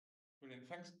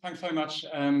Brilliant. Thanks very much.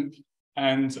 And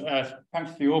thanks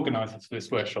to the organisers for this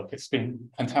workshop. It's been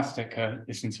fantastic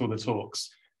listening to all the talks.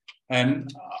 I've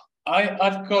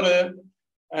got a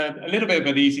little bit of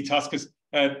an easy task because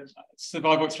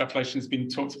survival extrapolation has been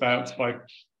talked about by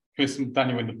Chris and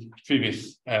Daniel in the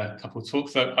previous couple of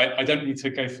talks, so I don't need to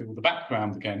go through all the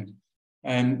background again.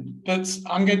 But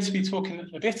I'm going to be talking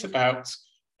a bit about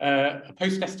a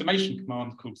post-estimation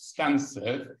command called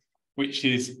standsurv, which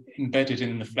is embedded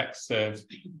in the flexsurv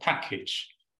package,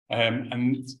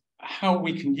 and how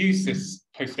we can use this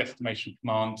post-estimation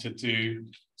command to do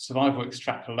survival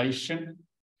extrapolation.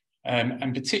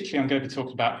 And particularly, I'm going to be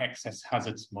talking about excess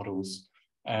hazards models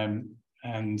and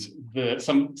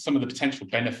some of the potential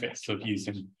benefits of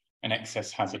using an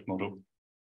excess hazard model.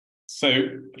 So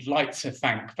I'd like to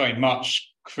thank very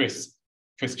much Chris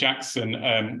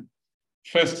Jackson,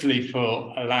 firstly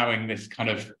for allowing this kind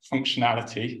of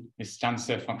functionality, this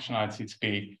standsurv functionality, to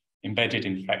be embedded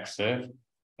in flexsurv,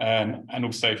 and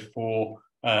also for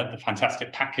the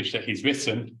fantastic package that he's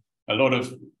written. A lot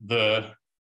of the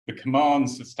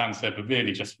commands that standsurv are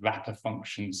really just wrapper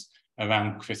functions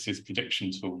around Chris's prediction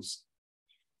tools.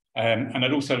 And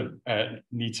I'd also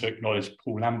need to acknowledge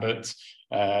Paul Lambert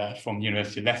from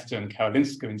University of Leicester and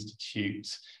Karolinska Institute,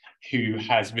 who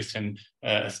has written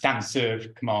a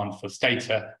standsurv command for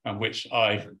Stata, and which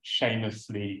I've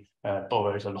shamelessly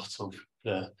borrowed a lot of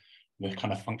the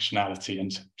kind of functionality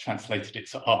and translated it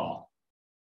to R.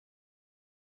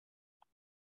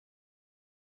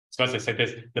 So as I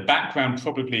said, the background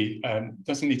probably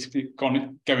doesn't need to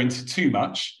go into too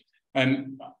much.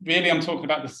 Really, I'm talking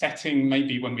about the setting,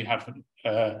 maybe when we have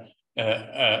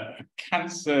a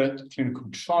cancer clinical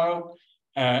trial,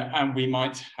 and we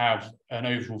might have an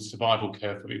overall survival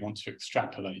curve that we want to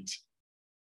extrapolate.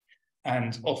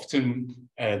 And often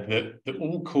the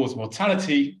all-cause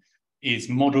mortality is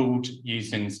modelled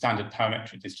using standard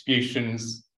parametric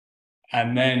distributions,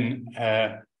 and then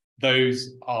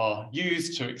those are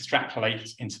used to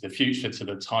extrapolate into the future to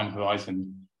the time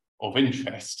horizon of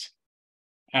interest.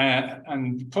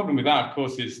 And the problem with that, of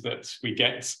course, is that we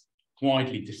get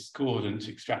widely discordant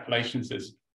extrapolations,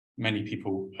 as many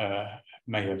people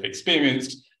may have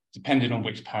experienced, depending on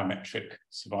which parametric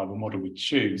survival model we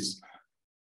choose.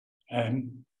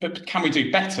 But can we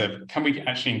do better? Can we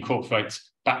actually incorporate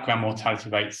background mortality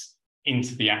rates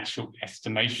into the actual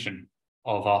estimation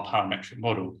of our parametric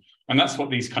model? And that's what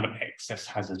these kind of excess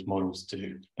hazard models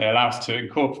do. They allow us to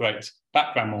incorporate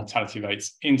background mortality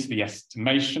rates into the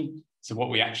estimation. So what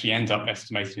we actually end up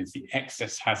estimating is the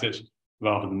excess hazard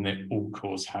rather than the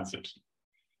all-cause hazard.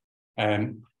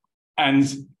 And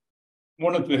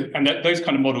those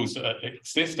kind of models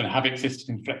exist and have existed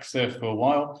in flexsurv for a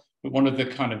while. But one of the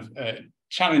kind of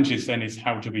challenges then is,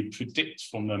 how do we predict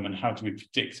from them, and how do we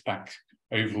predict back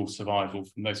overall survival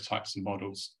from those types of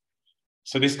models?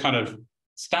 So this kind of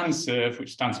standsurv,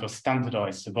 which stands for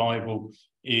standardized survival,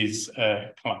 is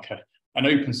kind of like an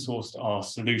open sourced R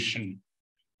solution,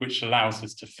 which allows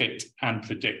us to fit and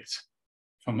predict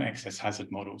from excess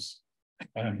hazard models.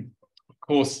 Of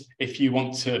course, if you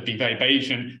want to be very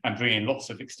Bayesian and bring in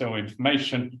lots of external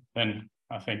information, then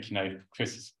I think,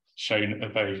 Chris has shown a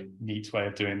very neat way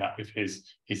of doing that with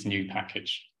his new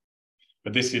package.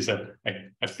 But this is a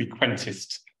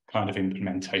frequentist kind of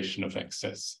implementation of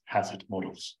excess hazard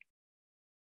models.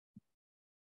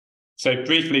 So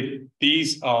briefly,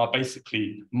 these are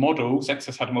basically models,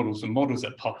 excess hazard models, and models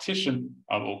that partition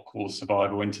our all-cause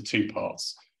survival into two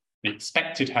parts: the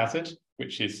expected hazard,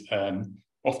 which is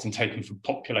often taken from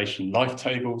population life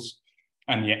tables,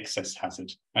 and the excess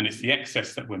hazard. And it's the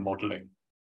excess that we're modeling.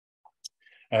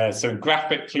 So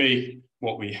graphically,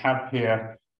 what we have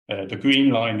here, the green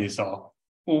line is our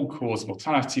all-cause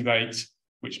mortality rate,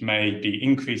 which may be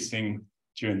increasing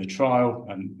during the trial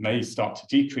and may start to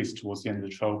decrease towards the end of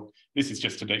the trial. This is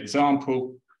just an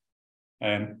example.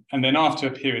 And then after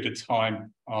a period of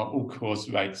time, our all-cause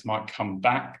rates might come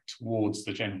back towards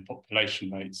the general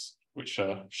population rates, which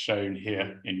are shown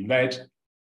here in red.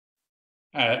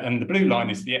 And the blue line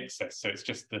is the excess, so it's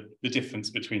just the difference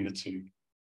between the two.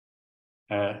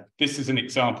 This is an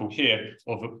example here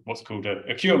of what's called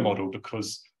a cure model,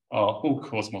 because our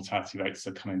all-cause mortality rates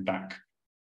are coming back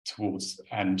towards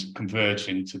and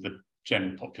converging to the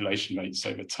general population rates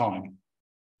over time.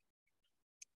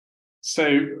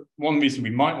 So one reason we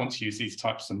might want to use these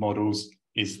types of models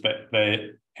is that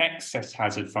the excess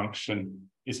hazard function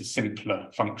is a simpler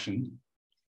function.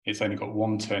 It's only got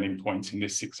one turning point in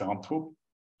this example,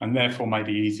 and therefore may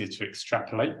be easier to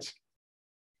extrapolate.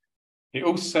 We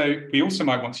also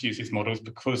might want to use these models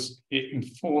because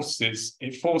it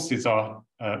forces our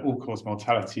all-cause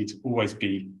mortality to always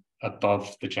be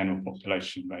above the general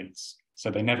population rates. So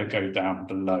they never go down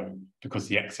below because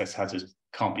the excess hazard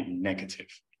can't be negative.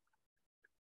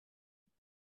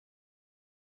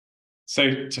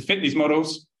 So to fit these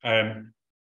models,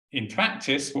 in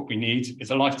practice, what we need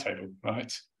is a life table,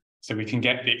 right? So we can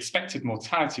get the expected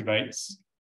mortality rates,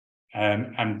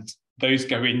 and those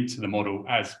go into the model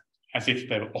as if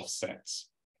they were offsets.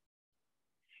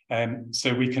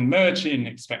 So we can merge in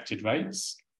expected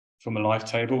rates from a life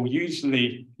table,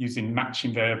 usually using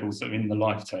matching variables that are in the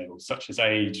life table, such as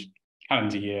age,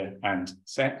 calendar year, and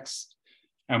sex.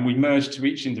 And we merge to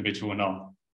each individual in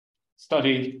our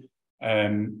study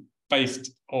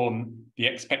based on the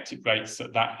expected rates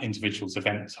at that individual's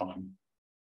event time.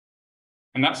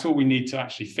 And that's all we need to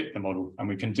actually fit the model, and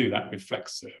we can do that with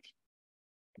flexsurv.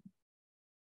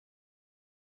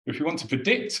 If we want to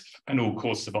predict an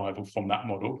all-cause survival from that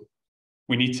model,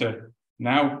 we need to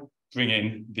now bring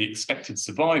in the expected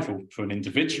survival for an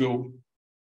individual.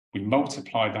 We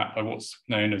multiply that by what's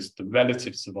known as the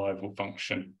relative survival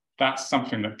function. That's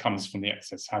something that comes from the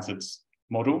excess hazards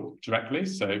model directly.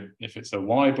 So if it's a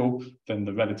Weibull, then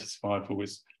the relative survival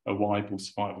is a Weibull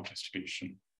survival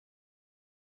distribution.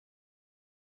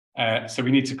 So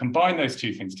we need to combine those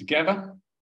two things together.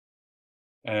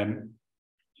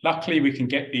 Luckily, we can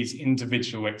get these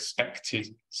individual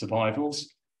expected survivals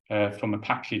from a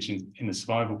package in the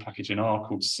survival package in R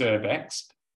called survexp.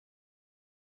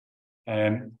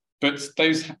 But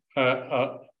those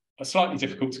are slightly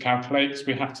difficult to calculate because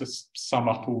we have to sum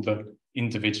up all the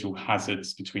individual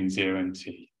hazards between 0 and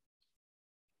t.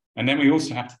 And then we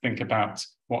also have to think about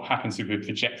what happens if we're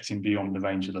projecting beyond the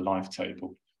range of the life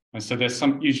table. And so there's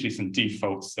usually some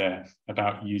defaults there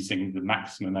about using the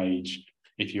maximum age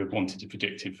if you wanted to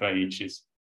predict if age is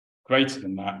greater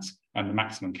than that, and the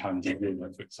maximum calendar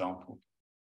year, for example.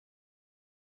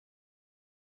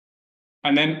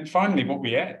 And then finally, what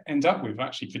we end up with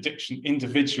actually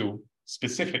individual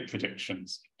specific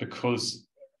predictions, because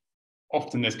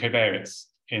often there's covariates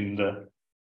in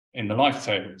the life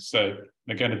table. So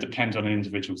they're going to depend on an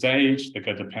individual's age, they're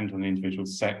going to depend on an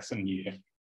individual's sex and year.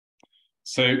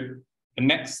 So the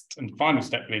next and final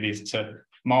step really is to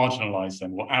marginalize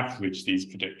them or average these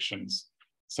predictions.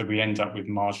 So we end up with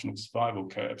marginal survival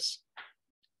curves.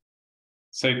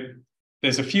 So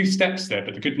there's a few steps there,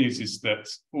 but the good news is that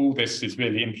all this is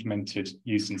really implemented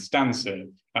using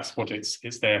standsurv. That's what it's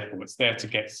there for. It's there to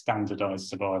get standardized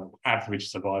survival, average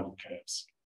survival curves.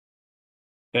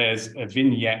 There's a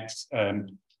vignette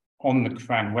on the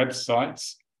CRAN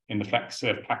website in the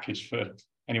flexsurv package for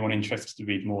anyone interested to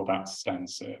read more about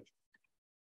standsurv.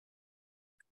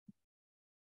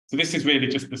 So this is really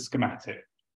just the schematic.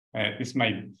 This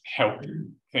may help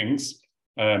things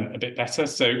a bit better.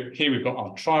 So here we've got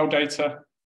our trial data.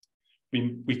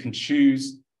 We can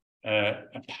choose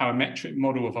a parametric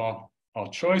model of our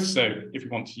choice. So if we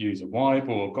want to use a Weibull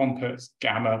or Gompertz,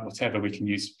 Gamma, whatever, we can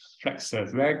use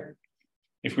flexsurv reg.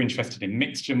 If we're interested in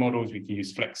mixture models, we can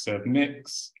use flexsurv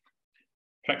mix,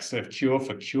 flexsurv cure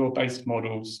for cure-based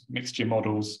models, mixture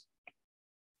models.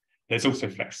 There's also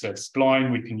flexsurv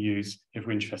spline we can use if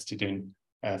we're interested in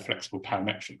flexible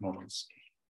parametric models.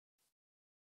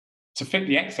 To fit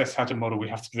the excess hazard model, we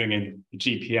have to bring in the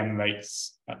GPM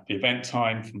rates at the event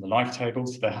time from the life table.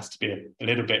 So there has to be a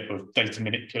little bit of data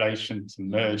manipulation to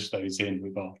merge those in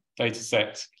with our data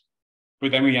set.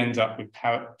 But then we end up with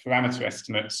parameter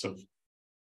estimates of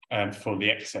for the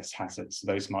excess hazard. So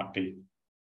those might be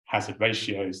hazard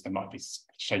ratios, there might be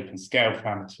shape and scale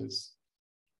parameters.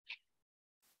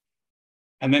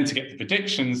 And then to get the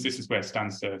predictions, this is where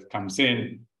standsurv comes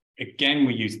in. Again,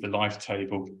 we use the life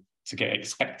table to get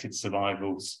expected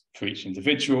survivals for each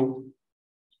individual.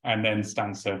 And then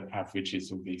standsurv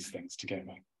averages all these things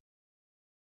together.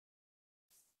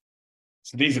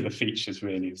 So these are the features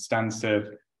really of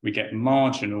standsurv. We get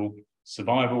marginal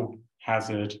survival,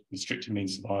 hazard, restricted mean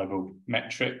survival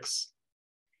metrics.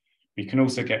 We can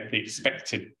also get the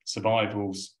expected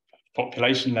survivals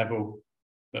population level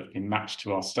that have been matched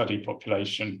to our study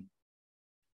population.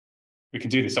 We can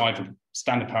do this either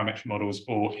standard parametric models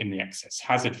or in the excess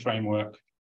hazard framework.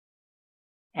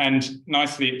 And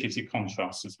nicely, it gives you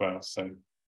contrast as well. So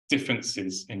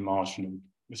differences in marginal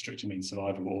restricted mean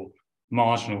survival or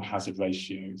marginal hazard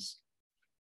ratios.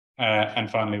 And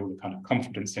finally, all the kind of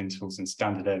confidence intervals and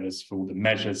standard errors for all the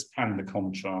measures and the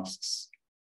contrasts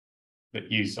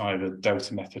that use either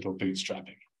delta method or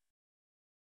bootstrapping.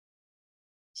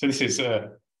 So this is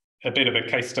a bit of a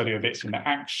case study of it in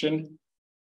action.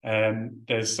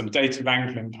 There's some data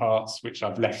wrangling parts which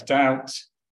I've left out.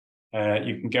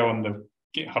 You can go on the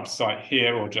GitHub site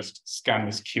here or just scan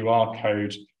this QR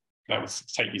code. That will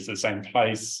take you to the same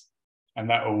place. and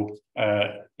that will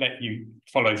let you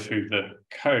follow through the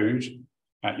code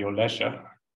at your leisure.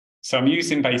 So I'm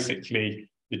using basically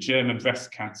the German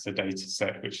breast cancer data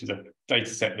set, which is a data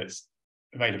set that's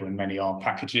available in many R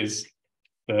packages.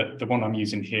 The one I'm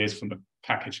using here is from a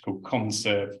package called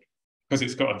standsurv, because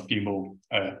it's got a few more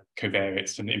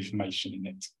covariates and information in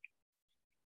it.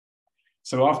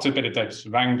 So after a bit of data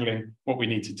wrangling, what we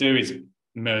need to do is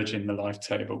merge in the life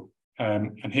table.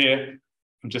 And here,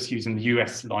 I'm just using the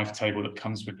US life table that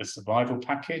comes with the survival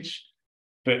package.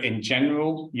 But in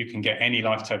general, you can get any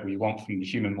life table you want from the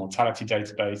human mortality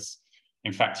database.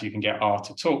 In fact, you can get R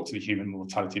to talk to the human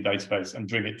mortality database and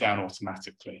bring it down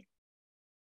automatically.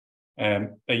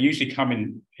 They usually come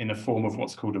in the form of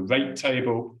what's called a rate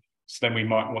table. So then we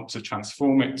might want to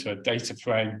transform it to a data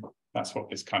frame. That's what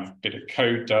this kind of bit of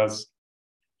code does.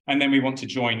 And then we want to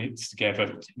join it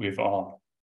together with our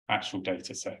actual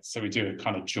data set. So we do a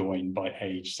kind of join by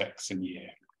age, sex, and year.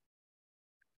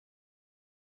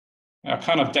 Our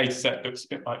kind of data set looks a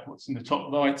bit like what's in the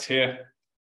top right here.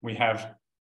 We have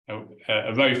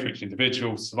a row for each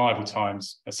individual, survival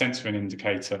times, a sensor and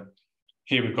indicator.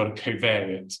 Here we've got a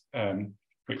covariate,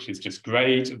 which is just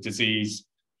grade of disease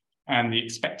and the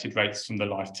expected rates from the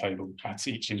life table at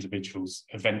each individual's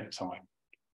event time.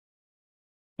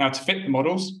 Now, to fit the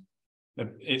models,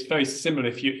 it's very similar.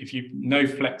 If you know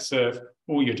flexsurv,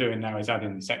 all you're doing now is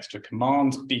adding this extra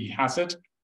command, b hazard,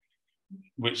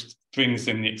 which brings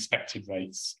in the expected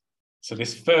rates. So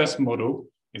this first model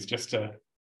is just a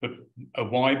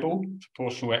Weibull,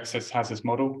 proportional excess hazards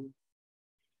model.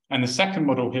 And the second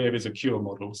model here is a cure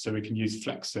model. So we can use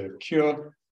flexsurv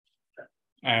cure.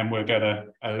 And we're going to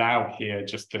allow here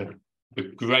just the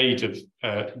grade of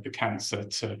the cancer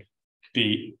to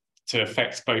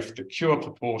affect both the cure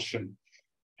proportion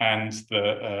and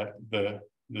the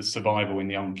survival in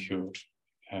the uncured.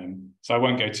 So I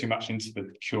won't go too much into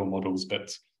the cure models,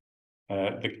 but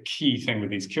the key thing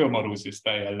with these cure models is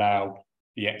they allow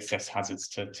the excess hazards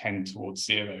to tend towards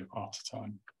zero after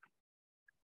time.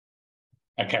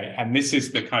 Okay, and this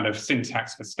is the kind of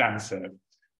syntax for standsurv.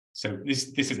 So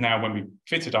this is now when we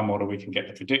fitted our model, we can get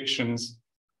the predictions.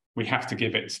 We have to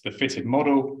give it the fitted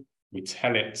model. We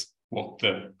tell it what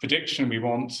the prediction we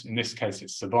want. In this case,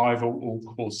 it's survival,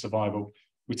 all-cause survival.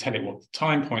 We tell it what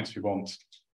time points we want,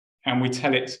 and we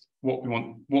tell it what we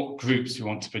want, what groups we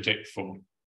want to predict for.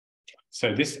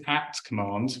 So this at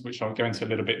command, which I'll go into a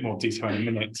little bit more detail in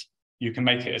a minute, you can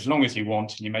make it as long as you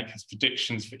want, and you make as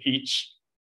predictions for each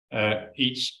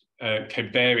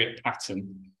covariate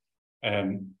pattern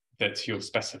that you're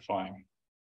specifying.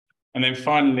 And then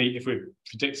finally, if we're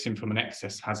predicting from an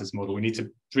excess hazards model, we need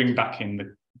to bring back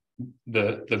in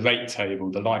the rate table,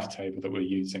 the life table that we're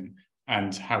using,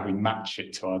 and how we match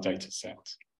it to our data set.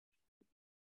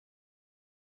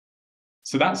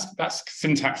 So that's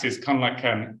syntax is kind of like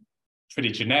pretty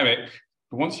generic,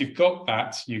 but once you've got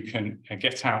that, you can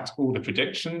get out all the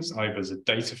predictions either as a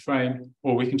data frame,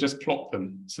 or we can just plot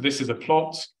them. So this is a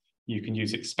plot. You can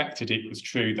use expected equals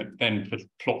true that then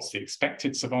plots the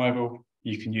expected survival.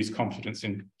 You can use confidence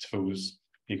intervals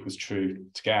equals true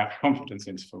to get out confidence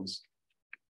intervals.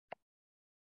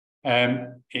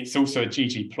 It's also a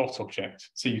ggplot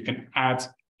object, so you can add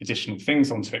additional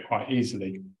things onto it quite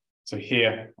easily. So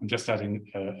here, I'm just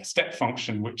adding a step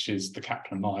function, which is the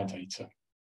Kaplan-Meier data.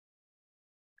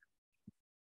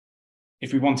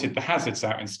 If we wanted the hazards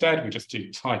out instead, we just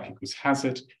do type equals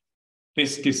hazard.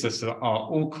 This gives us our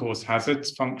all-cause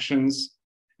hazards functions.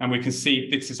 And we can see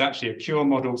this is actually a cure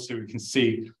model, so we can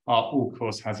see our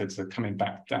all-cause hazards are coming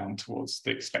back down towards the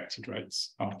expected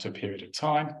rates after a period of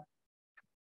time.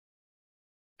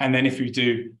 And then if we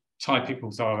do type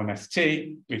equals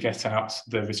RMST, we get out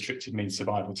the restricted mean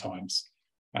survival times.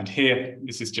 And here,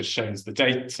 this is just showing us the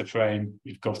data frame.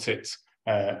 We've got it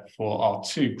for our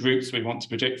two groups we want to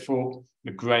predict for,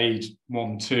 the grade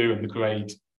 1, 2, and the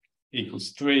grade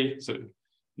equals 3. So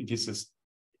it gives us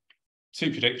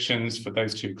two predictions for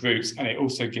those two groups, and it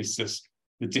also gives us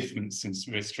the difference in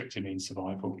restricted mean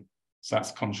survival. So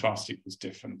that's contrast equals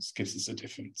difference, gives us a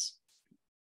difference.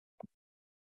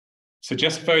 So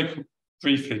just very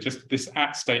briefly, just this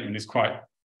at statement is quite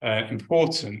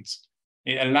important.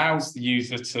 It allows the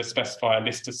user to specify a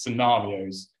list of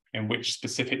scenarios in which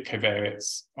specific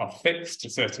covariates are fixed to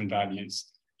certain values.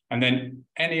 And then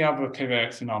any other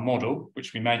covariates in our model,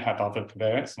 which we may have other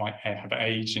covariates, might have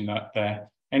age in that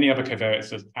there, any other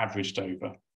covariates are averaged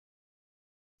over.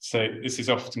 So this is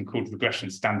often called regression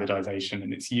standardization,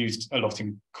 and it's used a lot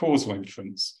in causal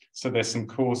inference. So there's some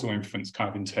causal inference kind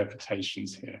of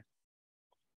interpretations here.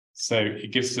 So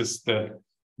it gives us the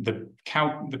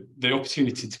the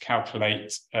opportunity to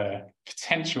calculate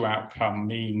potential outcome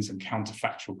means and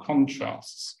counterfactual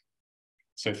contrasts.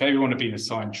 So if everyone had been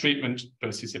assigned treatment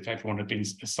versus if everyone had been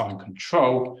assigned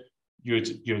control,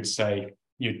 you'd say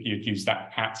you'd use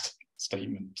that at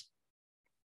statement.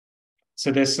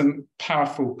 So there's some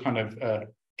powerful kind of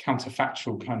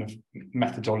counterfactual kind of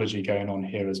methodology going on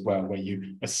here as well, where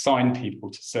you assign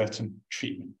people to certain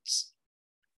treatments.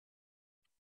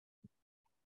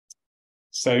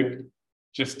 So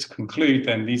just to conclude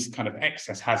then, these kind of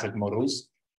excess hazard models,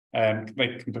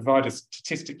 they can provide a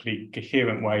statistically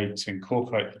coherent way to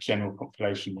incorporate the general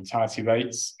population mortality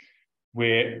rates.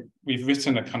 We've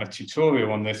written a kind of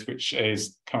tutorial on this, which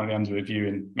is currently under review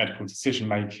in medical decision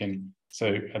making.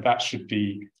 So that should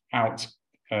be out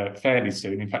fairly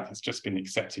soon. In fact, it's just been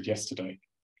accepted yesterday.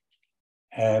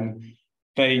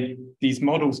 These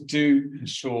models do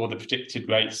ensure the predicted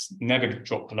rates never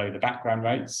drop below the background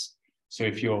rates. So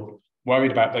if you're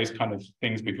worried about those kind of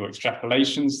things with your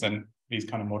extrapolations, then these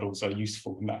kind of models are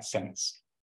useful in that sense.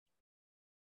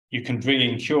 You can bring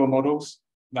in cure models.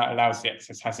 That allows the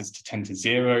excess hazards to tend to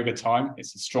zero over time.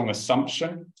 It's a strong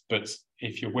assumption, but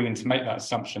if you're willing to make that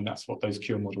assumption, that's what those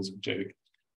cure models will do.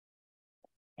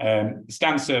 The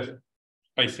standsurv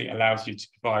basically allows you to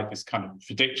provide this kind of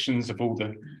predictions of all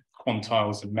the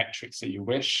quantiles and metrics that you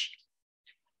wish.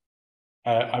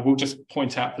 I will just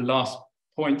point out the last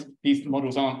point. These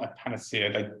models aren't a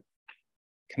panacea. They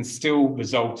can still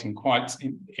result in quite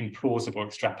implausible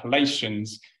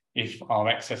extrapolations if our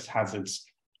excess hazards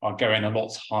are going a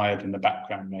lot higher than the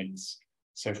background rates.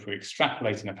 So if we're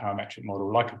extrapolating a parametric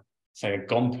model, like say a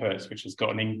Gompertz, which has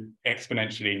got an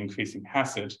exponentially increasing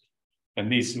hazard, then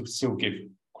these will still give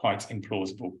quite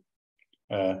implausible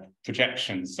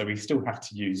projections. So we still have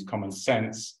to use common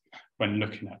sense when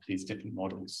looking at these different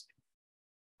models.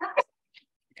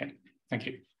 Okay, thank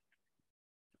you.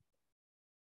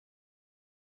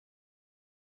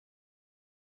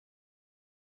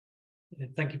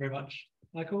 Thank you very much,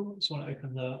 Michael. I just want to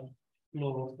open the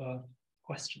floor for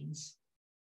questions.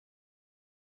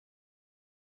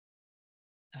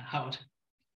 Howard.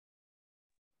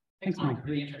 Thanks, Mike.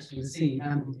 Really interesting to see.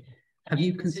 Have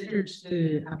you considered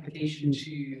the application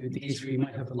to the case where you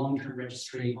might have a long-term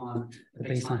registry on the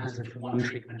baseline hazard for one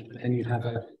treatment, but then you'd have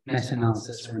a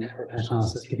meta-analysis or a network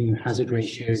meta-analysis giving you hazard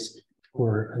ratios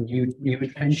for a new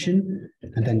intervention,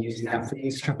 and then using that for the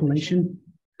extrapolation?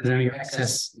 Because now your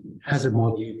excess hazard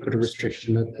model, you put a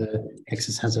restriction that the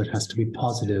excess hazard has to be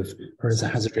positive, whereas a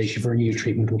hazard ratio for a new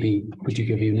treatment would you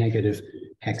give you negative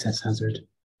excess hazard?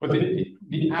 Well,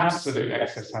 the absolute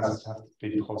excess hazards have to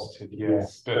be positive,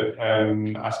 yes. But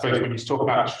I suppose when you talk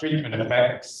about treatment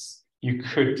effects, you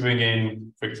could bring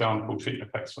in, for example, treatment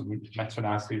effects from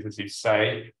meta-analyses, as you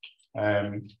say.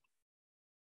 The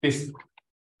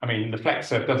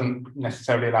flexsurv doesn't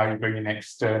necessarily allow you to bring in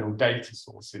external data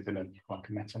sources in a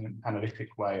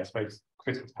meta-analytic way. I suppose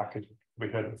Christmas package, we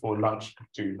heard before lunch,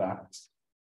 could do that.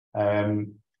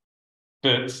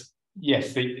 But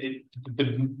yes, the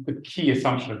key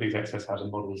assumption of these excess hazard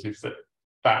models is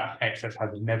that excess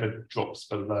hazard never drops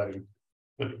below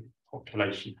the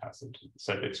population hazard.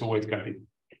 So it's always going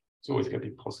to be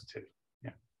positive.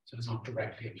 Yeah. So it's not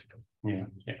directly applicable. Yeah.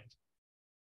 Yeah.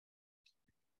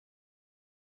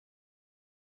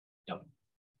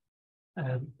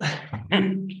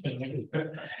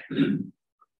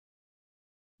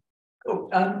 Cool.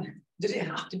 Does it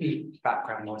have to be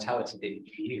background mortality that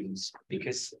you use?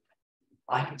 Because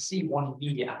I can see one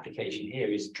immediate application here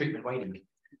is treatment weighting,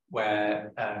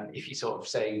 where if you sort of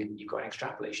say you've got an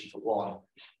extrapolation for one,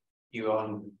 you're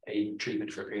on a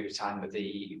treatment for a period of time, but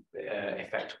the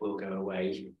effect will go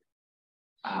away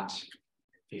at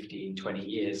 15, 20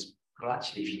 years. Well,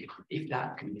 actually, if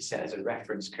that can be set as a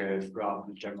reference curve rather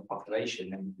than general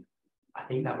population, then I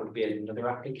think that would be another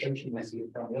application unless you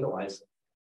tell me otherwise.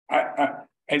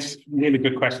 It's a really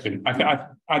good question.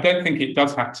 I don't think it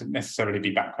does have to necessarily be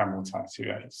background mortality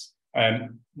rates.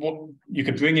 What you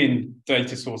could bring in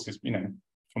data sources,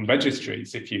 from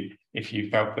registries if you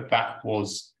felt that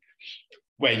was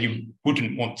where you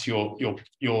wouldn't want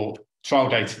your trial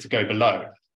data to go below.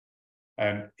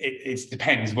 It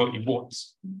depends what you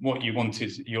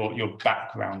wanted your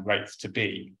background rates to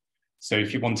be. So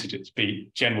if you wanted it to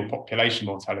be general population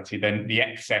mortality, then the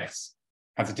excess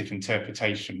has a different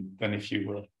interpretation than if you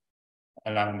were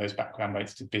allowing those background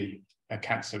rates to be a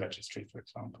cancer registry, for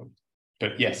example.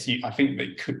 But yes, I think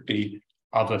there could be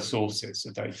other sources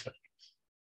of data.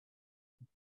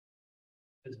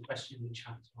 There's a question in the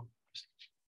chat as well.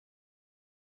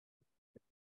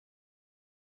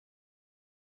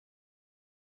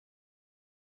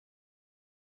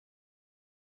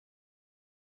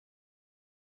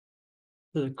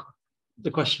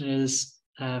 The question is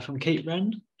from Kate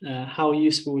Wren. How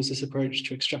useful is this approach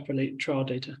to extrapolate trial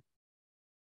data?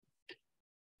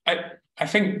 I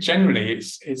think generally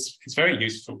it's very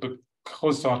useful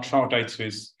because our trial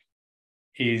data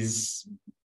is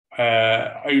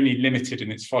only limited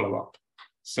in its follow-up.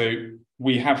 So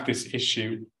we have this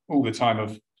issue all the time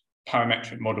of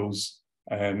parametric models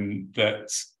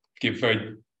that give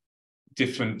very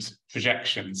different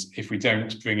projections if we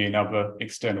don't bring in other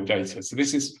external data. So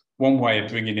this is one way of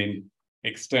bringing in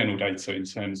external data in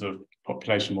terms of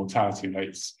population mortality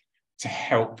rates to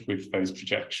help with those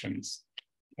projections.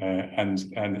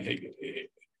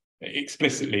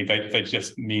 Explicitly, they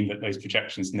just mean that those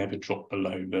projections never drop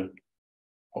below the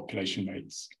population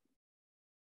rates.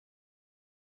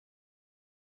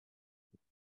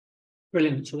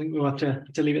 Brilliant. So I think we'll have to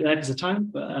leave it there because of time,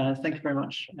 but thank you very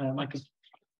much, Michael.